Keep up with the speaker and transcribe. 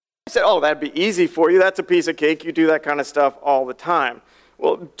said, oh, that'd be easy for you. That's a piece of cake. You do that kind of stuff all the time.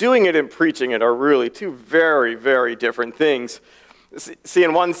 Well, doing it and preaching it are really two very, very different things. See,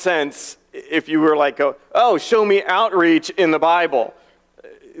 in one sense, if you were like, oh, show me outreach in the Bible,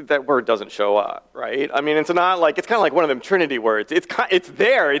 that word doesn't show up, right? I mean, it's not like, it's kind of like one of them Trinity words. It's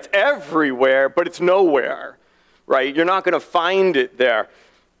there, it's everywhere, but it's nowhere, right? You're not going to find it there.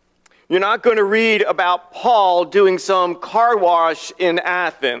 You're not going to read about Paul doing some car wash in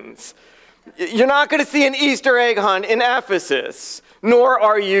Athens. You're not going to see an Easter egg hunt in Ephesus, nor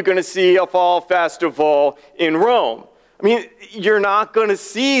are you going to see a fall festival in Rome. I mean, you're not going to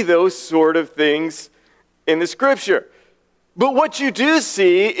see those sort of things in the Scripture. But what you do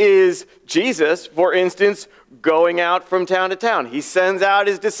see is Jesus, for instance, going out from town to town. He sends out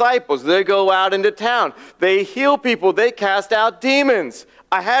his disciples. They go out into town. They heal people. They cast out demons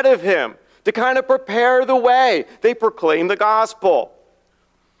ahead of him to kind of prepare the way. They proclaim the gospel.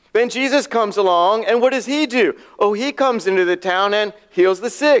 Then Jesus comes along, and what does he do? Oh, he comes into the town and heals the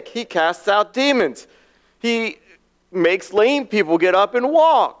sick. He casts out demons. He makes lame people get up and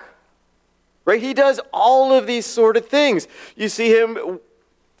walk. Right? He does all of these sort of things. You see him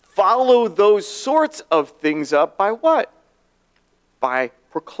follow those sorts of things up by what? By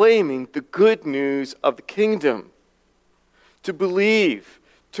proclaiming the good news of the kingdom. To believe,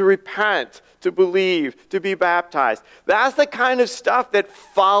 to repent, to believe, to be baptized. That's the kind of stuff that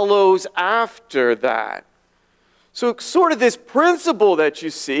follows after that. So sort of this principle that you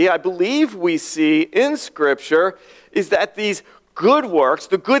see, I believe we see in Scripture, is that these good works,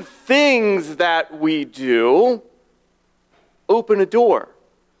 the good things that we do, open a door.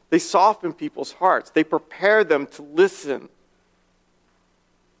 They soften people's hearts. They prepare them to listen.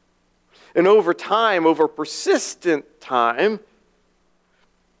 And over time, over persistent time,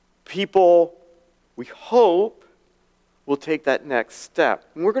 people, we hope, will take that next step.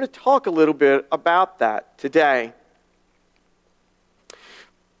 And we're going to talk a little bit about that today.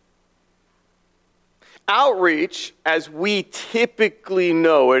 Outreach, as we typically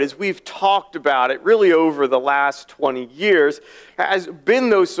know it, as we've talked about it really over the last 20 years, has been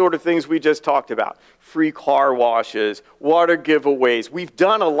those sort of things we just talked about. Free car washes, water giveaways. We've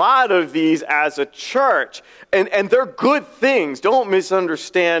done a lot of these as a church, and they're good things. Don't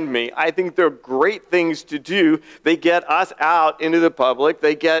misunderstand me. I think they're great things to do. They get us out into the public.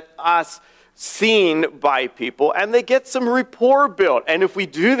 They get us seen by people, and they get some rapport built. And if we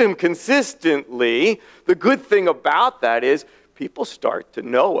do them consistently, the good thing about that is people start to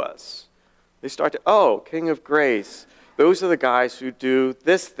know us. They start to, oh, King of Grace, those are the guys who do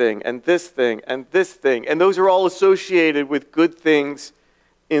this thing and this thing and this thing. And those are all associated with good things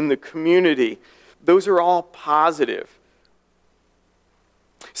in the community. Those are all positive.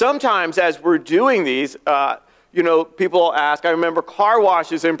 Sometimes as we're doing these, people ask, I remember car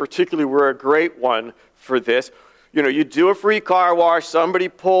washes in particular were a great one for this. You do a free car wash, somebody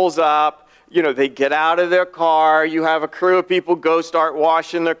pulls up, they get out of their car, you have a crew of people go start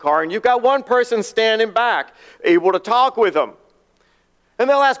washing their car, and you've got one person standing back, able to talk with them. And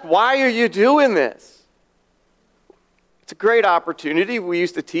they'll ask, why are you doing this? It's a great opportunity. We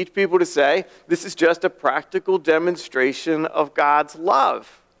used to teach people to say, this is just a practical demonstration of God's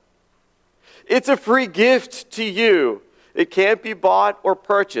love. It's a free gift to you. It can't be bought or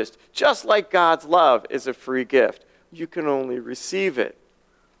purchased. Just like God's love is a free gift. You can only receive it.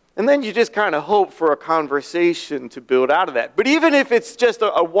 And then you just kind of hope for a conversation to build out of that. But even if it's just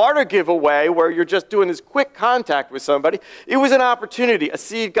a water giveaway where you're just doing this quick contact with somebody, it was an opportunity. A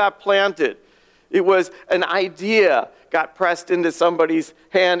seed got planted. It was an idea got pressed into somebody's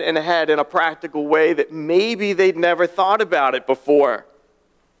hand and head in a practical way that maybe they'd never thought about it before.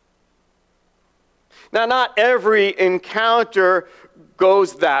 Now, not every encounter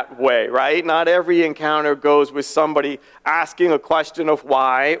goes that way, right? Not every encounter goes with somebody asking a question of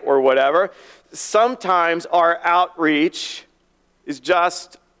why or whatever. Sometimes our outreach is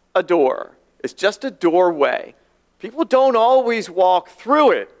just a door. It's just a doorway. People don't always walk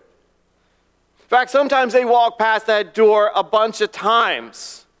through it. In fact, sometimes they walk past that door a bunch of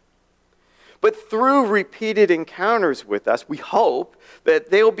times. But through repeated encounters with us, we hope that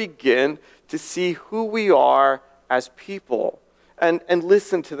they'll begin to see who we are as people and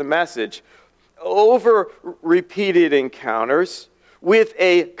listen to the message. Over repeated encounters with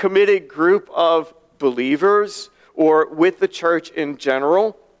a committed group of believers or with the church in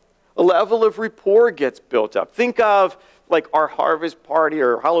general, a level of rapport gets built up. Think of like our harvest party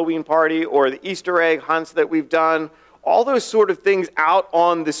or Halloween party or the Easter egg hunts that we've done, all those sort of things out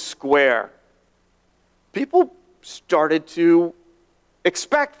on the square. People started to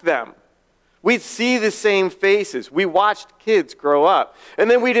expect them. We'd see the same faces. We watched kids grow up. And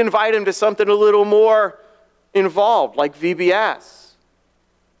then we'd invite them to something a little more involved, like VBS.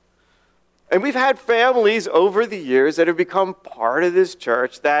 And we've had families over the years that have become part of this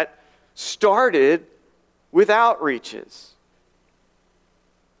church that started with outreaches.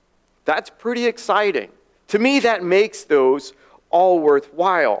 That's pretty exciting. To me, that makes those all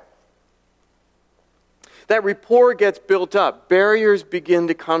worthwhile. That rapport gets built up. Barriers begin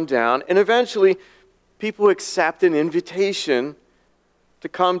to come down, and eventually people accept an invitation to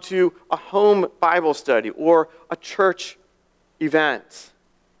come to a home Bible study or a church event.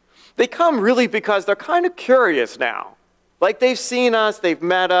 They come really because they're kind of curious now. Like they've seen us, they've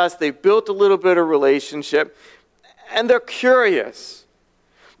met us, they've built a little bit of relationship, and they're curious.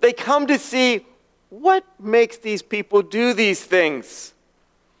 They come to see what makes these people do these things.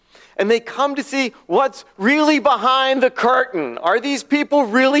 And they come to see what's really behind the curtain. Are these people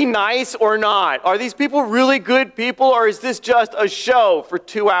really nice or not? Are these people really good people, or is this just a show for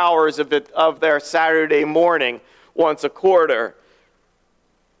 2 hours of their Saturday morning once a quarter?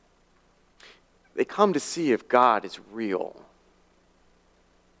 They come to see if God is real.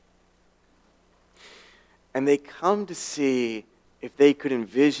 And they come to see if they could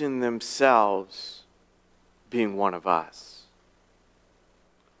envision themselves being one of us.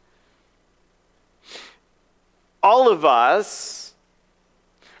 All of us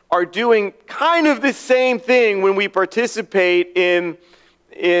are doing kind of the same thing when we participate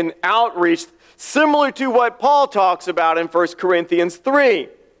in outreach, similar to what Paul talks about in 1 Corinthians 3.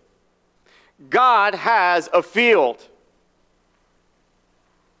 God has a field.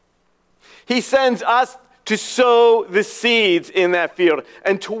 He sends us to sow the seeds in that field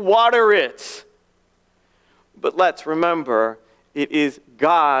and to water it. But let's remember, it is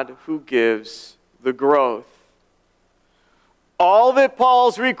God who gives the growth. All that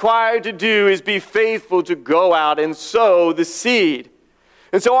Paul's required to do is be faithful to go out and sow the seed.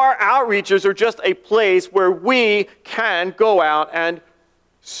 And so our outreaches are just a place where we can go out and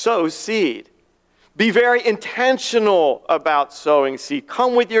sow seed. Be very intentional about sowing seed.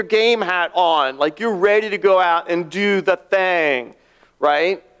 Come with your game hat on, like you're ready to go out and do the thing,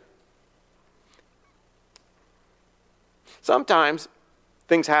 right? Sometimes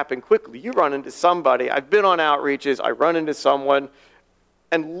things happen quickly. You run into somebody. I've been on outreaches. I run into someone,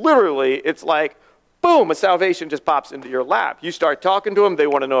 and literally it's like, boom, a salvation just pops into your lap. You start talking to them. They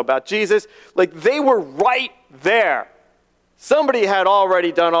want to know about Jesus. Like they were right there. Somebody had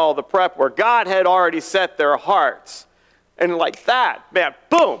already done all the prep work. God had already set their hearts. And like that, man,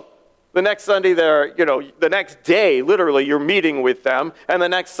 boom. The next Sunday the next day, literally, you're meeting with them. And the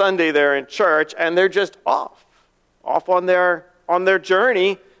next Sunday they're in church and they're just off on their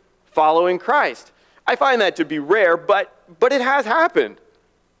journey following Christ. I find that to be rare, but it has happened.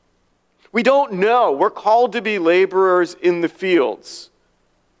 We don't know. We're called to be laborers in the fields.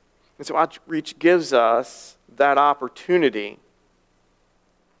 And so outreach gives us that opportunity.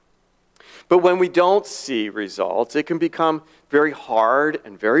 But when we don't see results, it can become very hard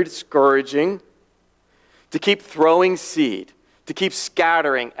and very discouraging to keep throwing seed, to keep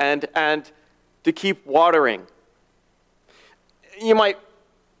scattering, and to keep watering.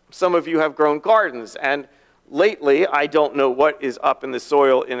 Some of you have grown gardens, and lately, I don't know what is up in the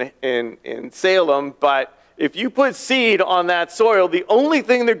soil in Salem, but if you put seed on that soil, the only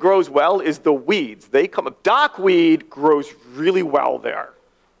thing that grows well is the weeds. Dockweed grows really well there.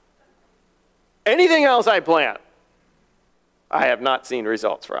 Anything else I plant, I have not seen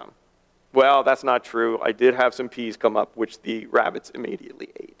results from. Well, that's not true. I did have some peas come up, which the rabbits immediately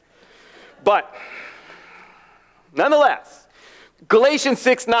ate. But nonetheless, Galatians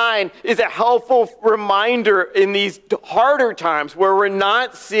 6:9 is a helpful reminder in these harder times where we're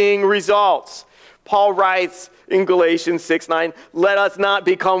not seeing results. Paul writes in Galatians 6:9, "Let us not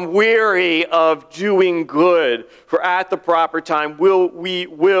become weary of doing good, for at the proper time we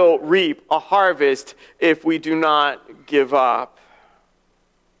will reap a harvest if we do not give up."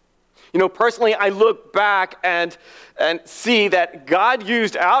 Personally, I look back and see that God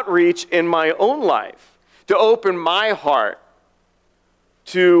used outreach in my own life to open my heart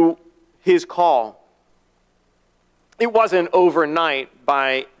to his call. It wasn't overnight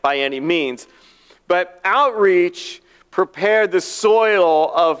by any means, but outreach prepared the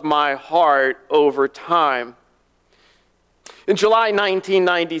soil of my heart over time. In July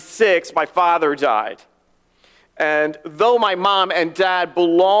 1996, my father died. And though my mom and dad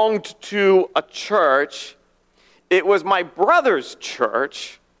belonged to a church, it was my brother's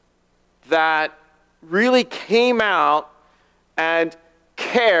church that really came out and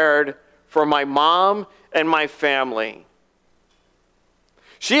cared for my mom and my family.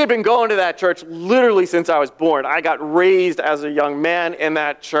 She had been going to that church literally since I was born. I got raised as a young man in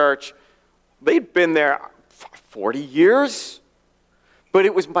that church. They'd been there 40 years. But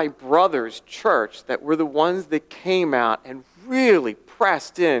it was my brother's church that were the ones that came out and really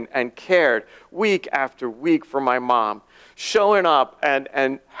pressed in and cared week after week for my mom, showing up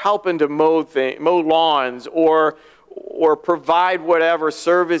and helping to mow lawns or provide whatever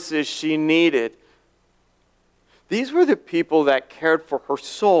services she needed. These were the people that cared for her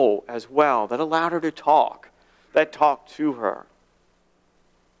soul as well, that allowed her to talk, that talked to her.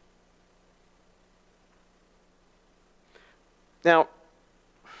 Now,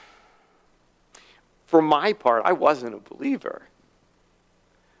 for my part, I wasn't a believer.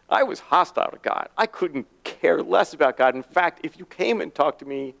 I was hostile to God. I couldn't care less about God. In fact, if you came and talked to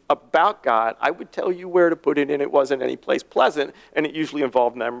me about God, I would tell you where to put it, and it wasn't any place pleasant, and it usually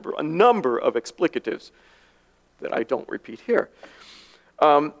involved a number of explicatives that I don't repeat here.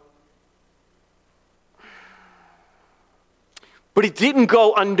 But it didn't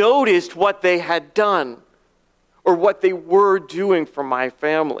go unnoticed what they had done or what they were doing for my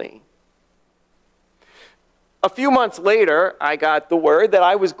family. A few months later, I got the word that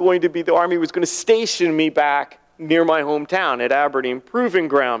the Army was going to station me back near my hometown at Aberdeen Proving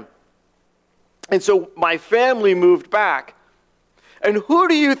Ground. And so my family moved back. And who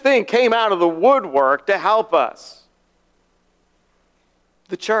do you think came out of the woodwork to help us?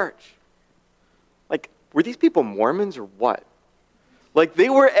 The church. Like, were these people Mormons or what? Like, they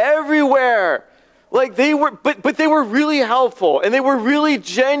were everywhere. Like, but they were really helpful, and they were really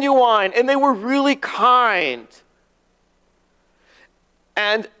genuine, and they were really kind.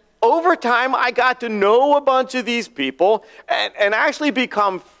 And over time, I got to know a bunch of these people and actually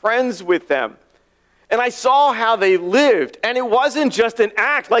become friends with them. And I saw how they lived, and it wasn't just an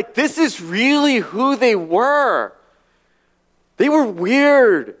act. Like, this is really who they were. They were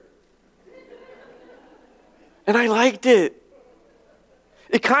weird. And I liked it.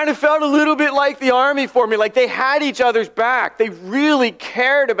 It kind of felt a little bit like the Army for me, like they had each other's back. They really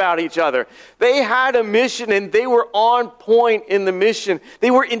cared about each other. They had a mission, and they were on point in the mission.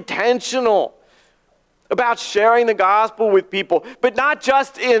 They were intentional about sharing the gospel with people, but not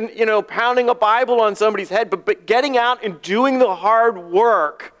just in, pounding a Bible on somebody's head, but getting out and doing the hard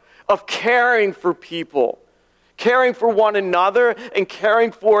work of caring for people. Caring for one another and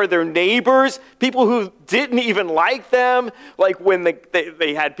caring for their neighbors, people who didn't even like them, like when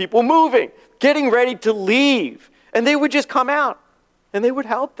they had people moving, getting ready to leave. And they would just come out and they would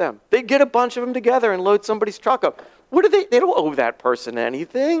help them. They'd get a bunch of them together and load somebody's truck up. What do they don't owe that person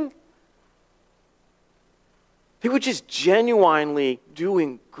anything. They were just genuinely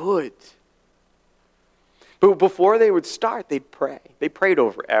doing good. But before they would start, they'd pray. They prayed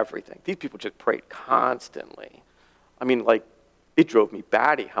over everything. These people just prayed constantly. I mean, like, it drove me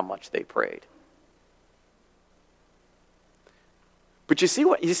batty how much they prayed. But you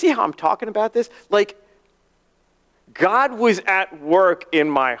see how I'm talking about this? Like, God was at work in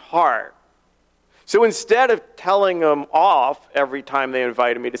my heart. So instead of telling them off every time they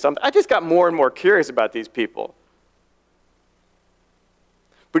invited me to something, I just got more and more curious about these people.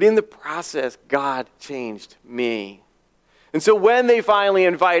 But in the process, God changed me. And so when they finally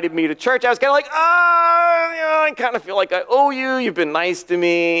invited me to church, I was kind of like, I kind of feel like I owe you. You've been nice to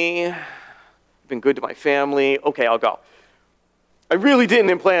me. You've been good to my family. Okay, I'll go. I really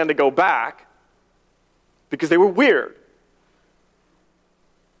didn't plan to go back because they were weird.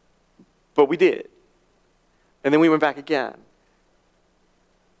 But we did. And then we went back again.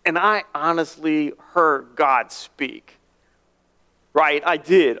 And I honestly heard God speak. Right? I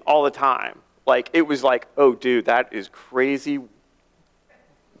did all the time. Like, it was like, oh, dude, that is crazy.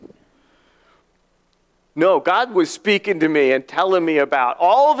 No, God was speaking to me and telling me about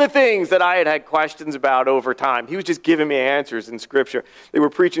all the things that I had questions about over time. He was just giving me answers in Scripture. They were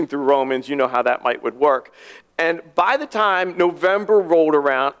preaching through Romans. You know how that would work. And by the time November rolled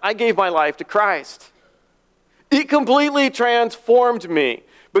around, I gave my life to Christ. It completely transformed me.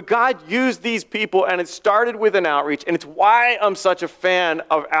 But God used these people, and it started with an outreach, and it's why I'm such a fan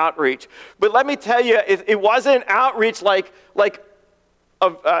of outreach. But let me tell you, it wasn't outreach like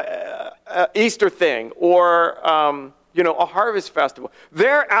a Easter thing or a harvest festival.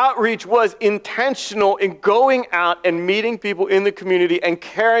 Their outreach was intentional in going out and meeting people in the community and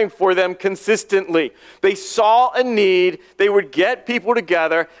caring for them consistently. They saw a need, they would get people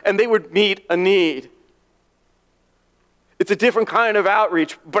together, and they would meet a need. It's a different kind of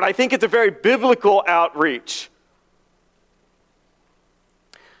outreach, but I think it's a very biblical outreach.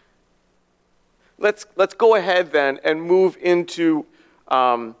 Let's go ahead then and move into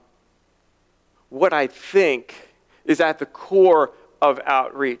what I think is at the core of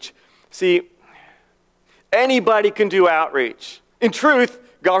outreach. See, anybody can do outreach. In truth,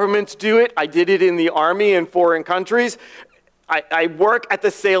 governments do it. I did it in the Army in foreign countries. I work at the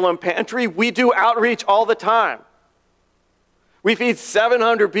Salem Pantry. We do outreach all the time. We feed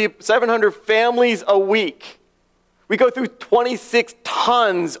 700 families a week. We go through 26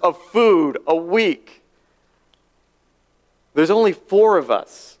 tons of food a week. There's only 4 of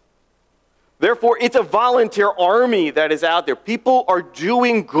us. Therefore, it's a volunteer army that is out there. People are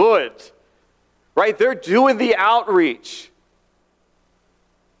doing good, right? They're doing the outreach.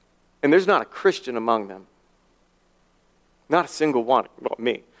 And there's not a Christian among them. Not a single one. Well,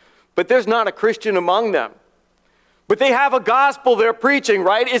 me. But there's not a Christian among them. But they have a gospel they're preaching,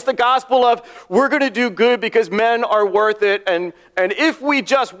 right? It's the gospel of we're going to do good because men are worth it. And if we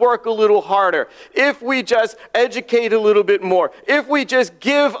just work a little harder, if we just educate a little bit more, if we just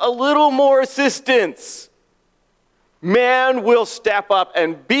give a little more assistance, man will step up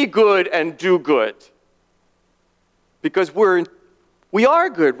and be good and do good. Because we are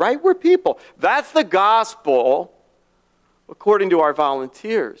good, right? We're people. That's the gospel according to our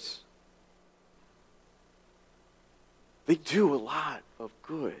volunteers. They do a lot of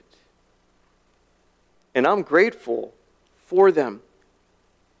good. And I'm grateful for them.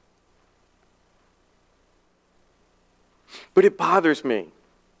 But it bothers me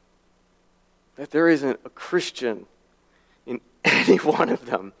that there isn't a Christian in any one of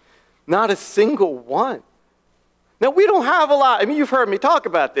them. Not a single one. Now, we don't have a lot. I mean, you've heard me talk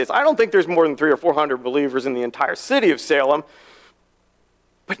about this. I don't think there's more than 300 or 400 believers in the entire city of Salem.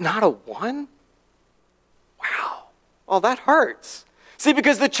 But not a one? Wow. Oh, that hurts. See,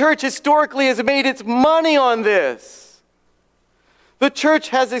 because the church historically has made its money on this. The church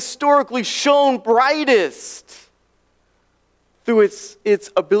has historically shone brightest through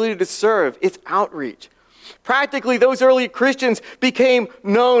its ability to serve, its outreach. Practically, those early Christians became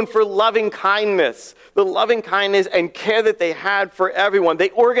known for loving kindness, the loving kindness and care that they had for everyone. They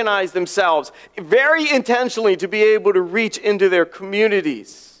organized themselves very intentionally to be able to reach into their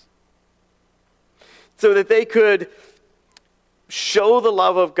communities so that they could show the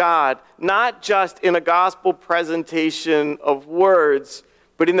love of God, not just in a gospel presentation of words,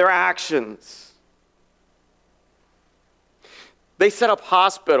 but in their actions. They set up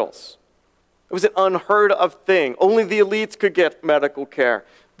hospitals. It was an unheard of thing. Only the elites could get medical care.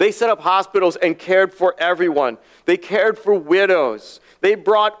 They set up hospitals and cared for everyone. They cared for widows. They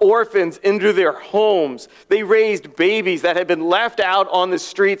brought orphans into their homes. They raised babies that had been left out on the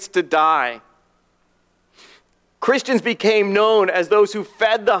streets to die. Christians became known as those who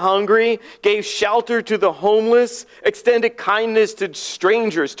fed the hungry, gave shelter to the homeless, extended kindness to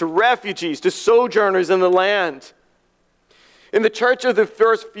strangers, to refugees, to sojourners in the land. In the church of the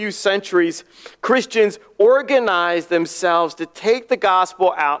first few centuries, Christians organized themselves to take the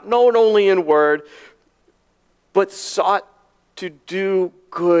gospel out, not only in word, but sought to do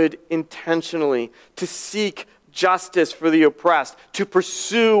good intentionally, to seek justice for the oppressed, to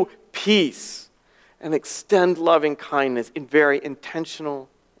pursue peace, and extend loving kindness in very intentional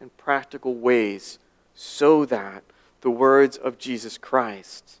and practical ways, so that the words of Jesus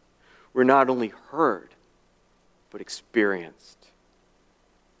Christ were not only heard, but experienced.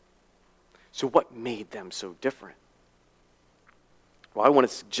 So what made them so different? Well, I want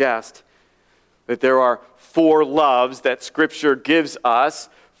to suggest that there are 4 loves that Scripture gives us,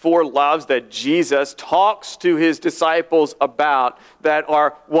 4 loves that Jesus talks to his disciples about that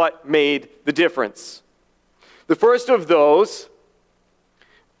are what made the difference. The first 2 of those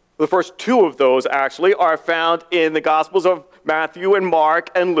actually are found in the Gospels of Matthew and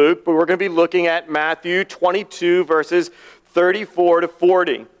Mark and Luke, but we're going to be looking at Matthew 22, verses 34 to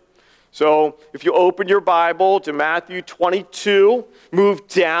 40. So if you open your Bible to Matthew 22, move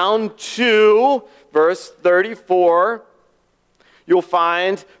down to verse 34, you'll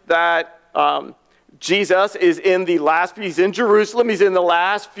find that Jesus is he's in Jerusalem. He's in the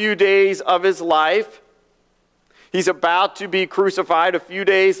last few days of his life. He's about to be crucified a few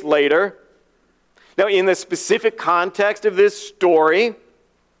days later. Now, in the specific context of this story,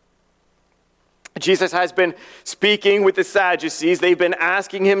 Jesus has been speaking with the Sadducees. They've been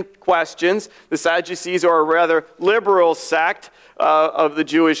asking him questions. The Sadducees are a rather liberal sect of the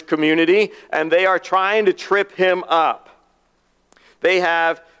Jewish community, and they are trying to trip him up. They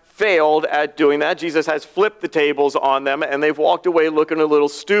have failed at doing that. Jesus has flipped the tables on them, and they've walked away looking a little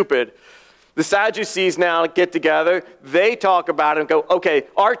stupid. The Sadducees now get together. They talk about it and go, okay,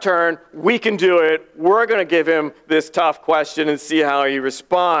 our turn. We can do it. We're going to give him this tough question and see how he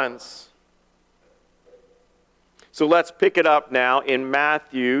responds. So let's pick it up now in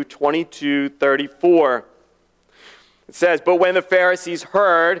Matthew 22:34. It says, "But when the Pharisees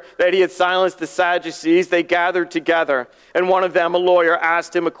heard that he had silenced the Sadducees, they gathered together. And one of them, a lawyer,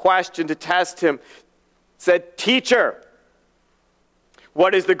 asked him a question to test him. Said, 'Teacher,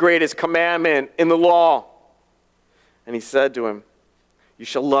 what is the greatest commandment in the law?' And he said to him, 'You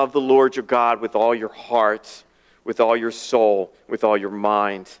shall love the Lord your God with all your heart, with all your soul, with all your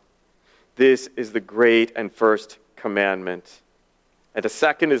mind. This is the great and first commandment. And a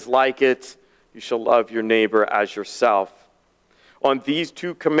second is like it. You shall love your neighbor as yourself. On these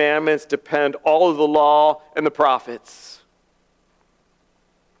two commandments depend all of the law and the prophets.'"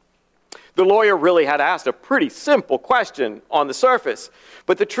 The lawyer really had asked a pretty simple question on the surface.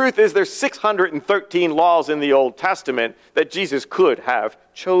 But the truth is there's 613 laws in the Old Testament that Jesus could have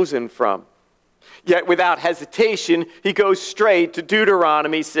chosen from. Yet without hesitation, he goes straight to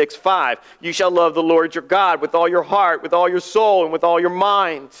Deuteronomy 6:5. "You shall love the Lord your God with all your heart, with all your soul, and with all your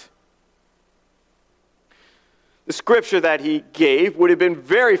mind." The scripture that he gave would have been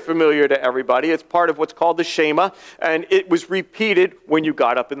very familiar to everybody. It's part of what's called the Shema, and it was repeated when you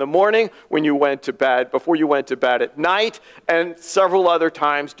got up in the morning, when you went to bed, before you went to bed at night, and several other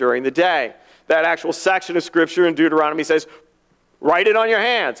times during the day. That actual section of scripture in Deuteronomy says, write it on your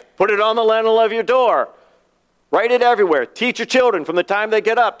hands, put it on the lintel of your door, write it everywhere. Teach your children from the time they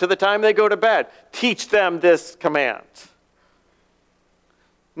get up to the time they go to bed. Teach them this command.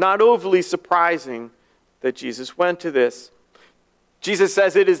 Not overly surprising that Jesus went to this. Jesus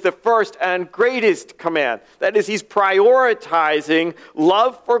says it is the first and greatest command. That is, he's prioritizing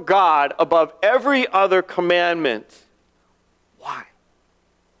love for God above every other commandment. Why?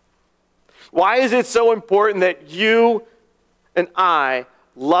 Why is it so important that you and I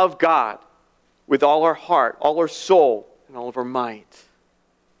love God with all our heart, all our soul, and all of our might?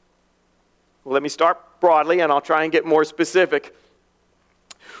 Well, let me start broadly, and I'll try and get more specific.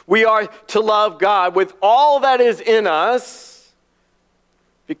 We are to love God with all that is in us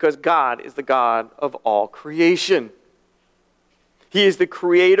because God is the God of all creation. He is the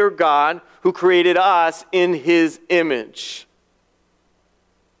creator God who created us in his image.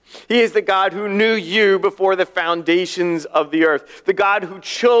 He is the God who knew you before the foundations of the earth. The God who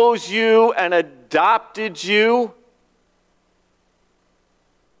chose you and adopted you.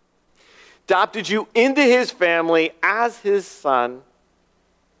 Adopted you into his family as his son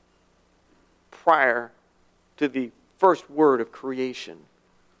prior to the first word of creation.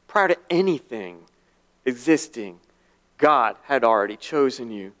 Prior to anything existing, God had already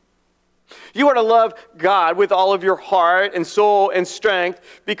chosen you. You are to love God with all of your heart and soul and strength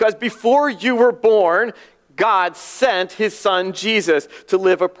because before you were born, God sent his son Jesus to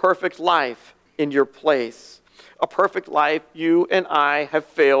live a perfect life in your place. A perfect life you and I have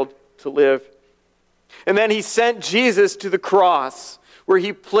failed to live. And then he sent Jesus to the cross where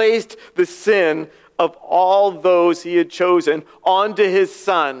he placed the sin of all those he had chosen onto his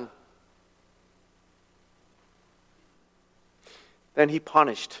son. Then he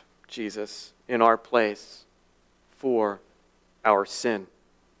punished Jesus in our place for our sin.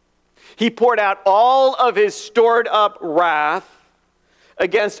 He poured out all of his stored up wrath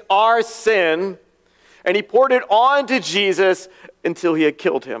against our sin, and he poured it onto Jesus until he had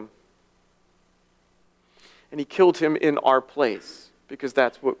killed him. And he killed him in our place because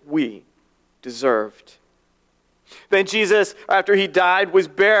that's what we deserved. Then Jesus, after he died, was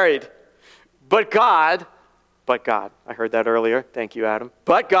buried. But God, I heard that earlier. Thank you, Adam.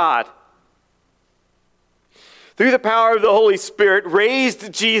 But God, through the power of the Holy Spirit,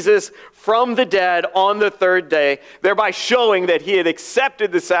 raised Jesus from the dead on the third day, thereby showing that he had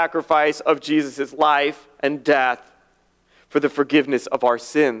accepted the sacrifice of Jesus' life and death for the forgiveness of our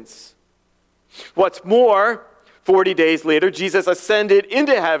sins. What's more, 40 days later, Jesus ascended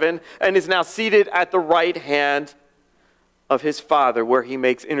into heaven and is now seated at the right hand of his Father, where he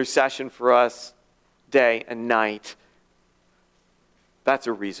makes intercession for us day and night. That's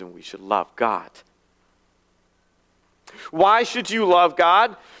a reason we should love God. Why should you love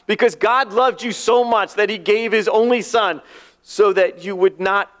God? Because God loved you so much that he gave his only son so that you would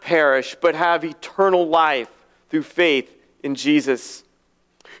not perish but have eternal life through faith in Jesus.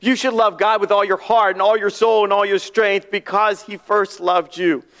 You should love God with all your heart and all your soul and all your strength because he first loved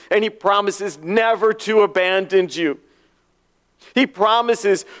you. And he promises never to abandon you. He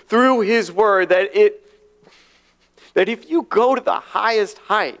promises through his word that if you go to the highest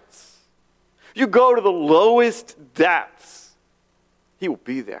heights, you go to the lowest depths, he will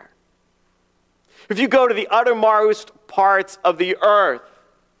be there. If you go to the uttermost parts of the earth,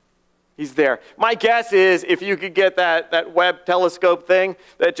 he's there. My guess is if you could get that Webb telescope thing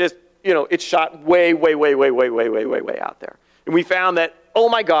that just, it's shot way out there. And we found that, oh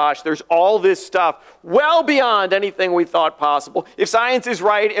my gosh, there's all this stuff well beyond anything we thought possible. If science is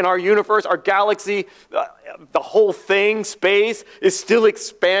right in our universe, our galaxy, the whole thing, space, is still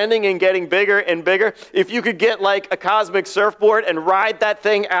expanding and getting bigger and bigger. If you could get like a cosmic surfboard and ride that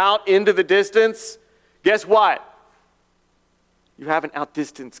thing out into the distance, guess what? You haven't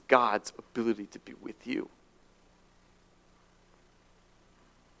outdistanced God's ability to be with you.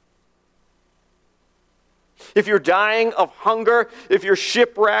 If you're dying of hunger, if you're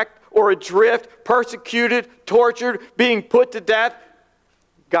shipwrecked or adrift, persecuted, tortured, being put to death,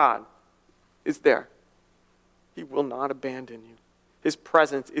 God is there. He will not abandon you. His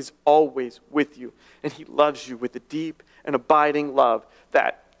presence is always with you, and he loves you with a deep and abiding love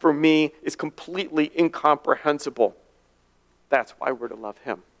that, for me, is completely incomprehensible. That's why we're to love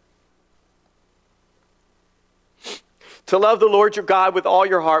him. To love the Lord your God with all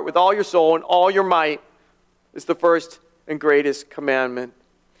your heart, with all your soul, and all your might is the first and greatest commandment.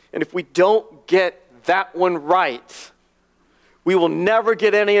 And if we don't get that one right, we will never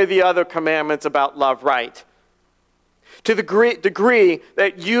get any of the other commandments about love right. To the degree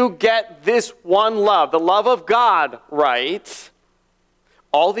that you get this one love, the love of God, right,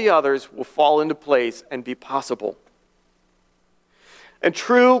 all the others will fall into place and be possible. And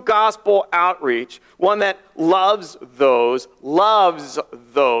true gospel outreach, one that loves those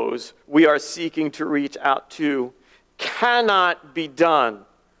we are seeking to reach out to, cannot be done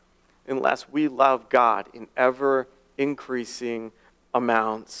unless we love God in ever increasing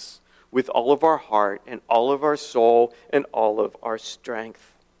amounts with all of our heart and all of our soul and all of our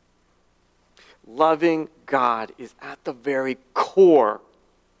strength. Loving God is at the very core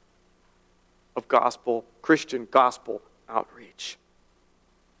of Christian gospel outreach.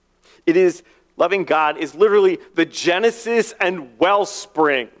 Loving God is literally the genesis and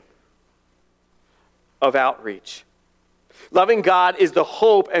wellspring of outreach. Loving God is the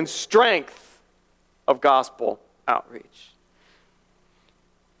hope and strength of gospel outreach.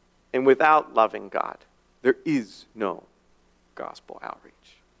 And without loving God, there is no gospel outreach.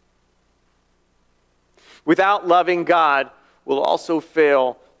 Without loving God, we'll also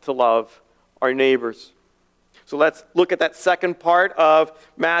fail to love our neighbors. So let's look at that second part of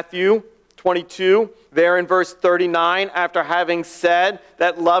Matthew 22, there in verse 39. After having said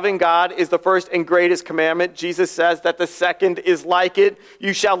that loving God is the first and greatest commandment, Jesus says that the second is like it.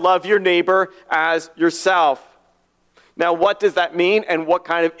 You shall love your neighbor as yourself. Now, what does that mean, and what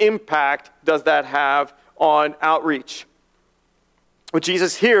kind of impact does that have on outreach? Well,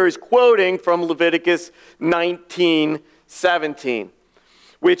 Jesus here is quoting from Leviticus 19:17.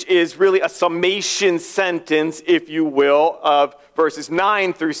 Which is really a summation sentence, if you will, of verses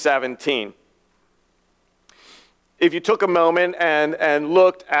 9 through 17. If you took a moment and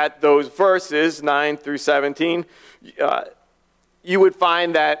looked at those verses, 9 through 17, you would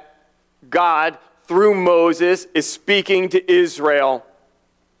find that God, through Moses, is speaking to Israel.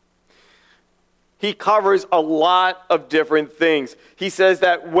 He covers a lot of different things. He says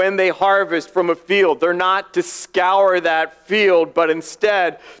that when they harvest from a field, they're not to scour that field, but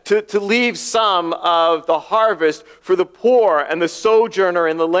instead to leave some of the harvest for the poor and the sojourner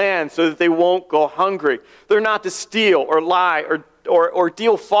in the land so that they won't go hungry. They're not to steal or lie or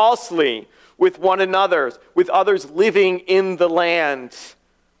deal falsely with one another, with others living in the land.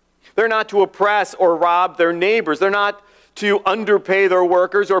 They're not to oppress or rob their neighbors. They're not to underpay their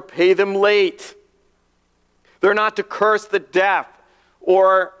workers or pay them late. They're not to curse the deaf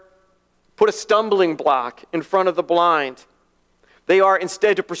or put a stumbling block in front of the blind. They are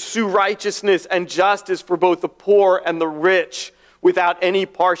instead to pursue righteousness and justice for both the poor and the rich without any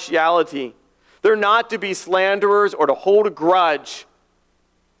partiality. They're not to be slanderers or to hold a grudge.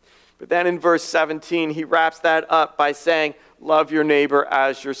 But then in verse 17, he wraps that up by saying, love your neighbor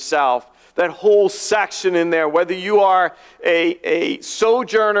as yourself. That whole section in there, whether you are a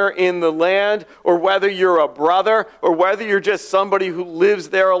sojourner in the land, or whether you're a brother, or whether you're just somebody who lives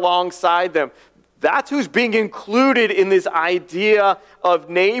there alongside them, that's who's being included in this idea of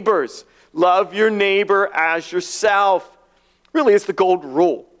neighbors. Love your neighbor as yourself. Really, it's the golden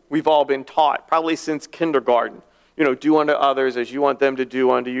rule we've all been taught, probably since kindergarten. Do unto others as you want them to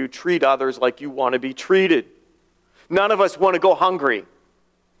do unto you. Treat others like you want to be treated. None of us want to go hungry.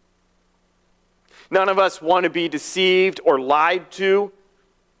 None of us want to be deceived or lied to.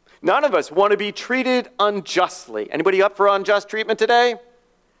 None of us want to be treated unjustly. Anybody up for unjust treatment today?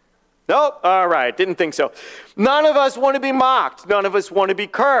 Nope? All right, didn't think so. None of us want to be mocked. None of us want to be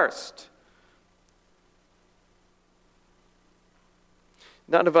cursed.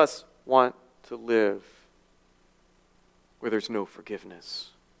 None of us want to live where there's no forgiveness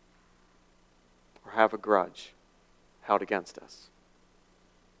or have a grudge. held against us.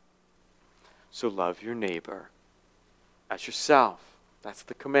 So love your neighbor as yourself. That's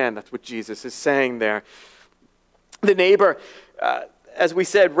the command. That's what Jesus is saying there. The neighbor, as we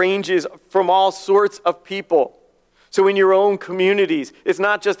said, ranges from all sorts of people. So in your own communities, it's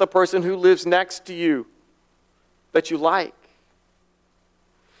not just the person who lives next to you that you like.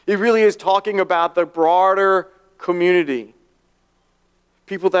 It really is talking about the broader community.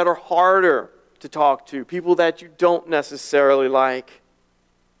 People that are harder to talk to, people that you don't necessarily like.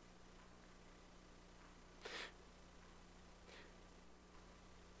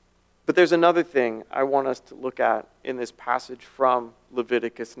 But there's another thing I want us to look at in this passage from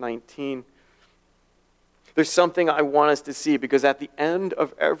Leviticus 19. There's something I want us to see, because at the end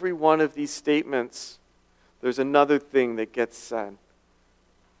of every one of these statements, there's another thing that gets said.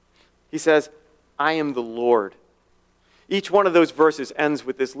 He says, I am the Lord. Each one of those verses ends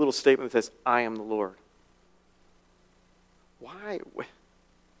with this little statement that says, I am the Lord. Why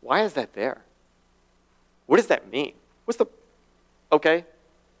is that there? What does that mean? Okay,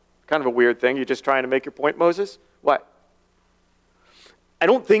 kind of a weird thing. You're just trying to make your point, Moses? What? I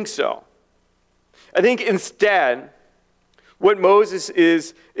don't think so. I think instead, what Moses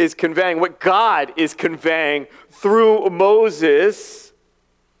is conveying, what God is conveying through Moses,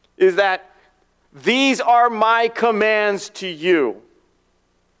 is that these are my commands to you.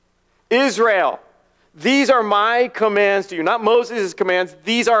 Israel, these are my commands to you. Not Moses' commands,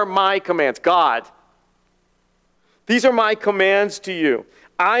 these are my commands. God. These are my commands to you.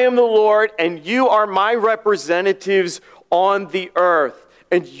 I am the Lord, and you are my representatives on the earth.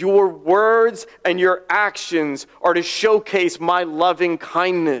 And your words and your actions are to showcase my loving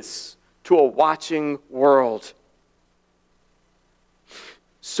kindness to a watching world.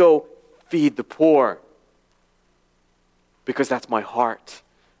 So feed the poor, because that's my heart.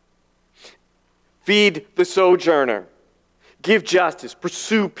 Feed the sojourner. Give justice,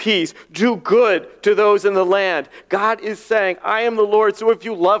 pursue peace, do good to those in the land. God is saying, I am the Lord, so if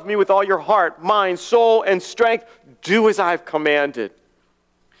you love me with all your heart, mind, soul, and strength, do as I've commanded.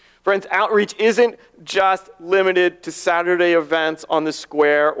 Friends, outreach isn't just limited to Saturday events on the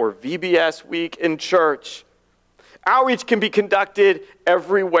square or VBS week in church. Outreach can be conducted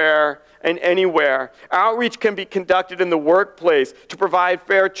everywhere and anywhere. Outreach can be conducted in the workplace to provide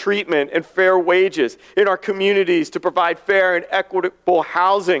fair treatment and fair wages, in our communities to provide fair and equitable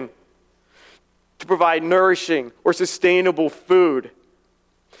housing, to provide nourishing or sustainable food.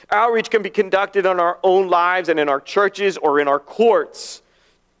 Outreach can be conducted in our own lives and in our churches or in our courts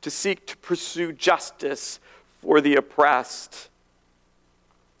to seek to pursue justice for the oppressed.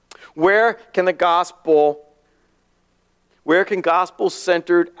 Where can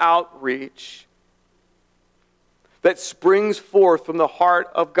gospel-centered outreach that springs forth from the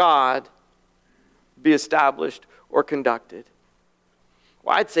heart of God be established or conducted?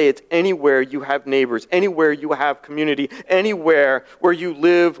 Well, I'd say it's anywhere you have neighbors, anywhere you have community, anywhere where you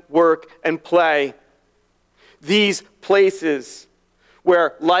live, work, and play. These places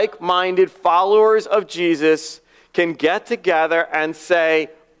where like-minded followers of Jesus can get together and say,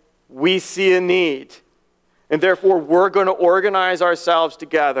 we see a need, and therefore we're going to organize ourselves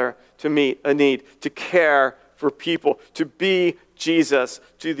together to meet a need, to care for people, to be Jesus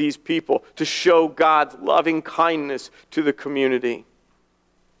to these people, to show God's loving kindness to the community,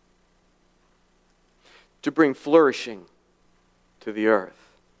 to bring flourishing to the earth.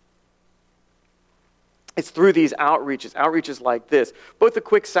 It's through these outreaches like this, both the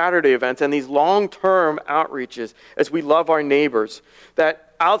quick Saturday events and these long-term outreaches as we love our neighbors,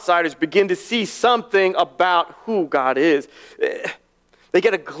 that outsiders begin to see something about who God is. They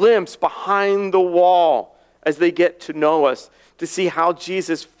get a glimpse behind the wall as they get to know us, to see how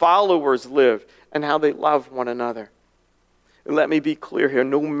Jesus' followers live and how they love one another. And let me be clear here,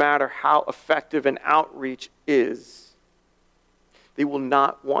 no matter how effective an outreach is, they will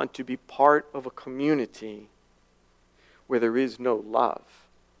not want to be part of a community where there is no love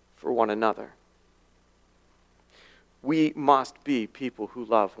for one another. We must be people who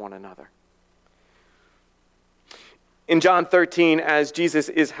love one another. In John 13, as Jesus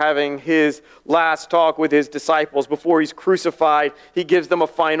is having his last talk with his disciples before he's crucified, he gives them a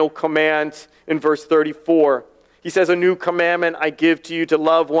final command in verse 34. He says, a new commandment I give to you, to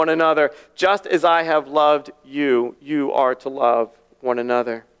love one another. Just as I have loved you, you are to love one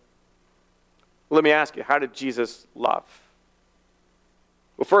another. Let me ask you, how did Jesus love?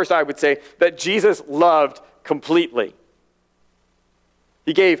 Well, first I would say that Jesus loved completely.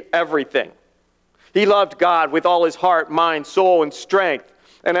 He gave everything. He loved God with all his heart, mind, soul, and strength.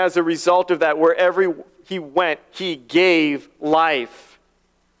 And as a result of that, wherever he went, he gave life.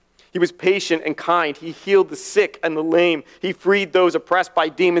 He was patient and kind. He healed the sick and the lame. He freed those oppressed by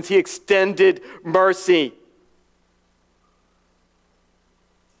demons. He extended mercy.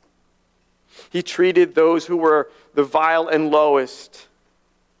 He treated those who were the vile and lowest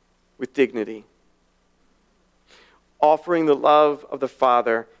with dignity. Offering the love of the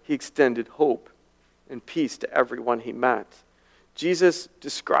Father, he extended hope and peace to everyone he met. Jesus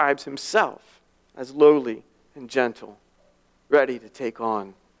describes himself as lowly and gentle, ready to take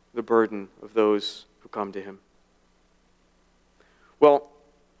on the burden of those who come to him. Well,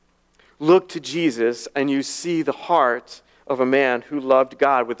 look to Jesus and you see the heart of a man who loved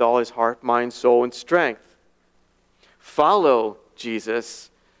God with all his heart, mind, soul, and strength. Follow Jesus.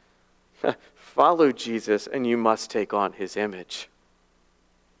 Follow Jesus, and you must take on his image.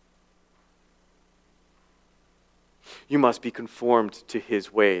 You must be conformed to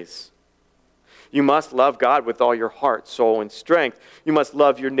his ways. You must love God with all your heart, soul, and strength. You must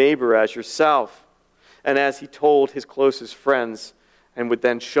love your neighbor as yourself. And as he told his closest friends and would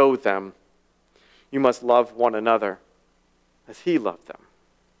then show them, you must love one another as he loved them.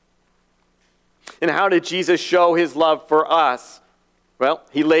 And how did Jesus show his love for us? Well,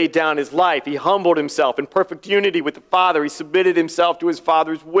 he laid down his life. He humbled himself in perfect unity with the Father. He submitted himself to his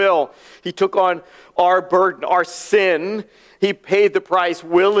Father's will. He took on our burden, our sin. He paid the price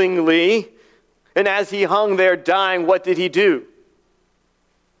willingly. And as he hung there dying, what did he do?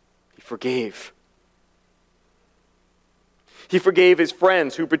 He forgave. He forgave his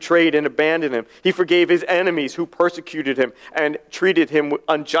friends who betrayed and abandoned him. He forgave his enemies who persecuted him and treated him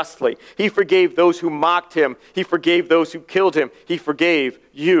unjustly. He forgave those who mocked him. He forgave those who killed him. He forgave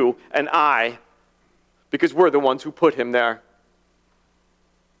you and I because we're the ones who put him there.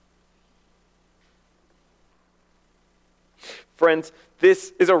 Friends,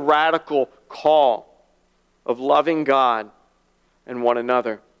 this is a radical call of loving God and one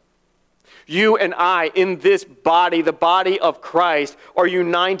another. You and I, in this body, the body of Christ, are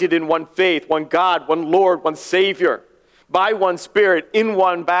united in one faith, one God, one Lord, one Savior, by one Spirit, in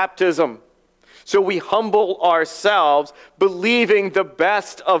one baptism. So we humble ourselves, believing the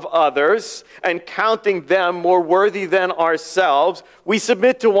best of others and counting them more worthy than ourselves. We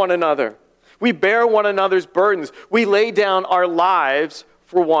submit to one another. We bear one another's burdens. We lay down our lives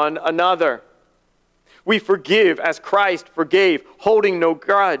for one another. We forgive as Christ forgave, holding no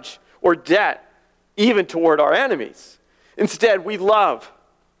grudge or debt, even toward our enemies. Instead, we love.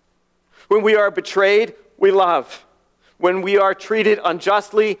 When we are betrayed, we love. When we are treated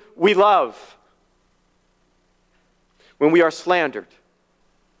unjustly, we love. When we are slandered,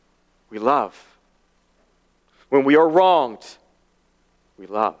 we love. When we are wronged, we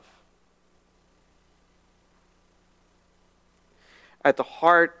love. At the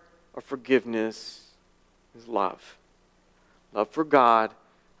heart of forgiveness is love. Love for God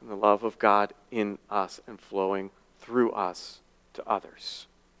and the love of God in us and flowing through us to others.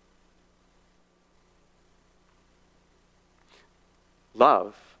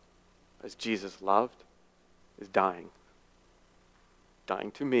 Love, as Jesus loved, is dying.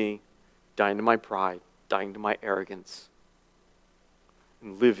 Dying to me, dying to my pride, dying to my arrogance,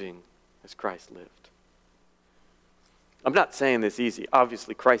 and living as Christ lived. I'm not saying this easy.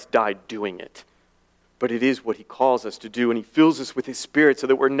 Obviously, Christ died doing it. But it is what he calls us to do, and he fills us with his Spirit so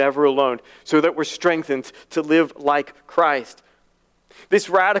that we're never alone, so that we're strengthened to live like Christ. This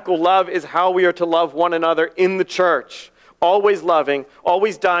radical love is how we are to love one another in the church. Always loving,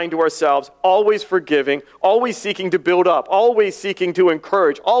 always dying to ourselves, always forgiving, always seeking to build up, always seeking to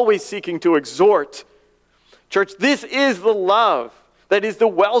encourage, always seeking to exhort. Church, this is the love that is the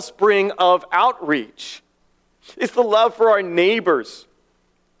wellspring of outreach. It's the love for our neighbors.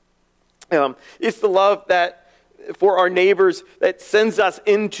 It's the love that for our neighbors that sends us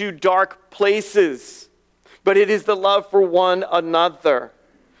into dark places. But it is the love for one another,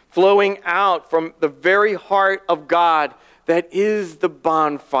 flowing out from the very heart of God that is the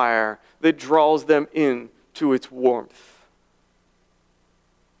bonfire that draws them in to its warmth.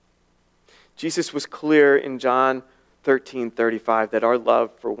 Jesus was clear in John 13:35 that our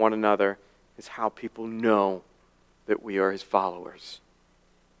love for one another is how people know that we are his followers.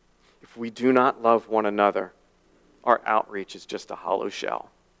 If we do not love one another, our outreach is just a hollow shell.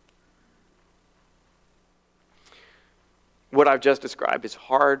 What I've just described is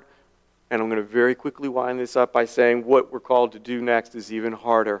hard, and I'm going to very quickly wind this up by saying what we're called to do next is even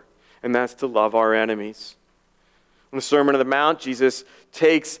harder, and that's to love our enemies. On the Sermon on the Mount, Jesus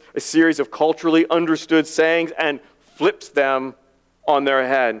takes a series of culturally understood sayings and flips them on their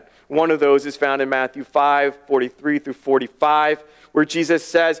head. One of those is found in Matthew 5:43 through 45, where Jesus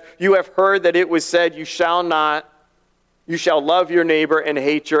says, "You have heard that it was said, you shall You shall love your neighbor and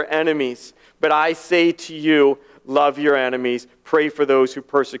hate your enemies. But I say to you, love your enemies, pray for those who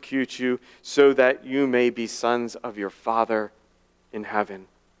persecute you, so that you may be sons of your Father in heaven.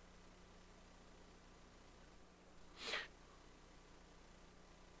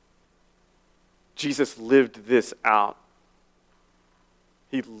 Jesus lived this out.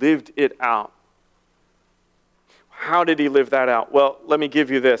 He lived it out. How did he live that out? Well, let me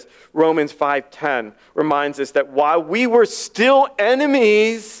give you this. Romans 5:10 reminds us that while we were still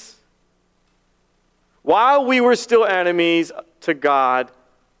enemies to God,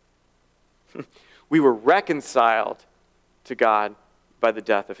 we were reconciled to God by the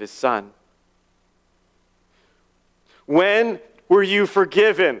death of his Son. When were you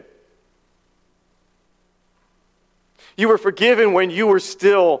forgiven? You were forgiven when you were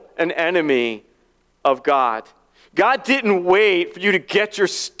still an enemy of God. God didn't wait for you to get your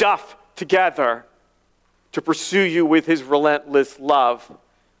stuff together to pursue you with his relentless love.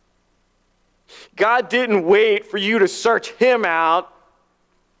 God didn't wait for you to search him out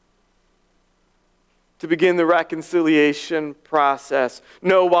to begin the reconciliation process.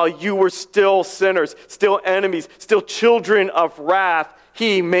 No, while you were still sinners, still enemies, still children of wrath,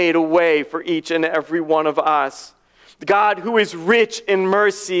 he made a way for each and every one of us. God, who is rich in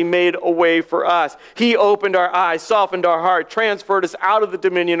mercy, made a way for us. He opened our eyes, softened our heart, transferred us out of the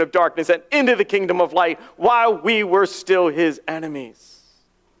dominion of darkness and into the kingdom of light while we were still his enemies.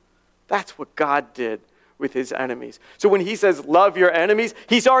 That's what God did with his enemies. So when he says, love your enemies,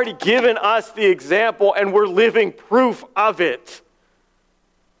 he's already given us the example and we're living proof of it.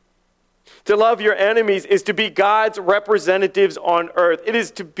 To love your enemies is to be God's representatives on earth. It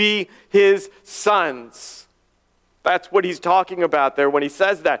is to be his sons. That's what he's talking about there when he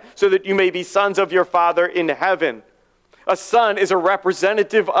says that, so that you may be sons of your Father in heaven. A son is a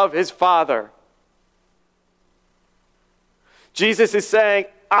representative of his Father. Jesus is saying,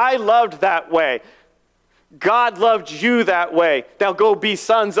 I loved that way. God loved you that way. Now go be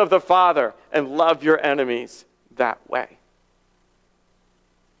sons of the Father and love your enemies that way.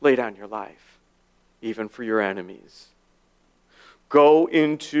 Lay down your life, even for your enemies. Go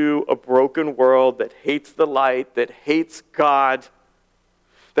into a broken world that hates the light, that hates God,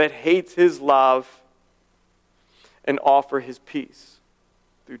 that hates his love, and offer his peace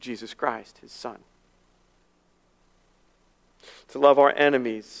through Jesus Christ, his Son. To love our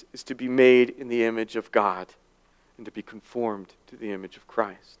enemies is to be made in the image of God and to be conformed to the image of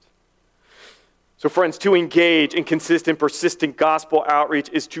Christ. So friends, to engage in consistent, persistent gospel outreach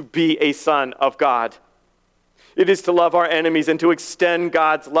is to be a son of God. It is to love our enemies and to extend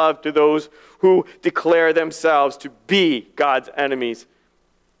God's love to those who declare themselves to be God's enemies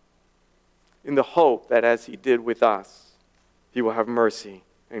in the hope that as he did with us, he will have mercy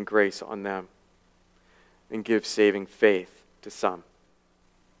and grace on them and give saving faith to some.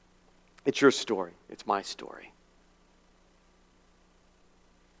 It's your story. It's my story.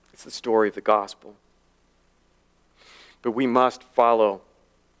 It's the story of the gospel. But we must follow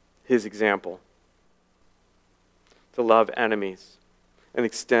his example to love enemies and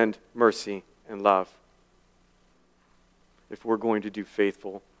extend mercy and love if we're going to do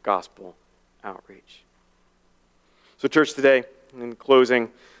faithful gospel outreach. So church, today, in closing,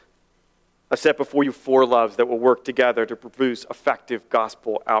 I set before you 4 loves that will work together to produce effective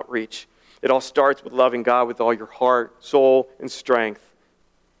gospel outreach. It all starts with loving God with all your heart, soul, and strength.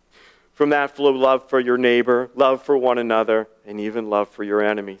 From that flow love for your neighbor, love for one another, and even love for your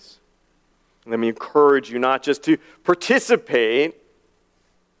enemies. Let me encourage you not just to participate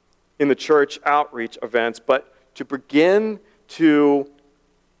in the church outreach events, but to begin to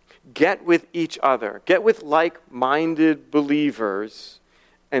get with each other, get with like-minded believers,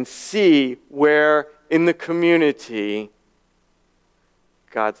 and see where in the community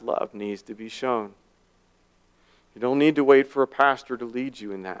God's love needs to be shown. You don't need to wait for a pastor to lead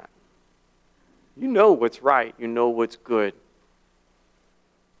you in that. You know what's right. You know what's good.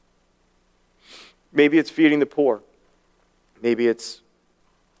 Maybe it's feeding the poor. Maybe it's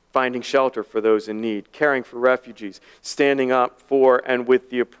finding shelter for those in need, caring for refugees, standing up for and with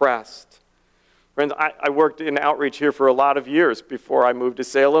the oppressed. Friends, I worked in outreach here for a lot of years before I moved to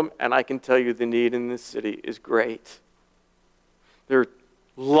Salem, and I can tell you the need in this city is great. There are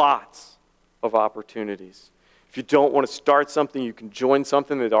lots of opportunities. If you don't want to start something, you can join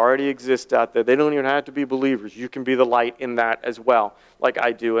something that already exists out there. They don't even have to be believers. You can be the light in that as well, like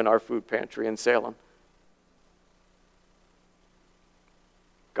I do in our food pantry in Salem.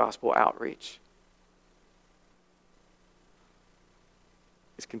 Gospel outreach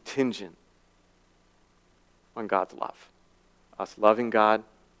is contingent on God's love. Us loving God,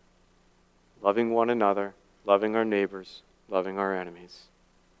 loving one another, loving our neighbors, loving our enemies.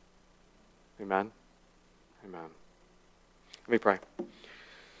 Amen? Amen. Let me pray.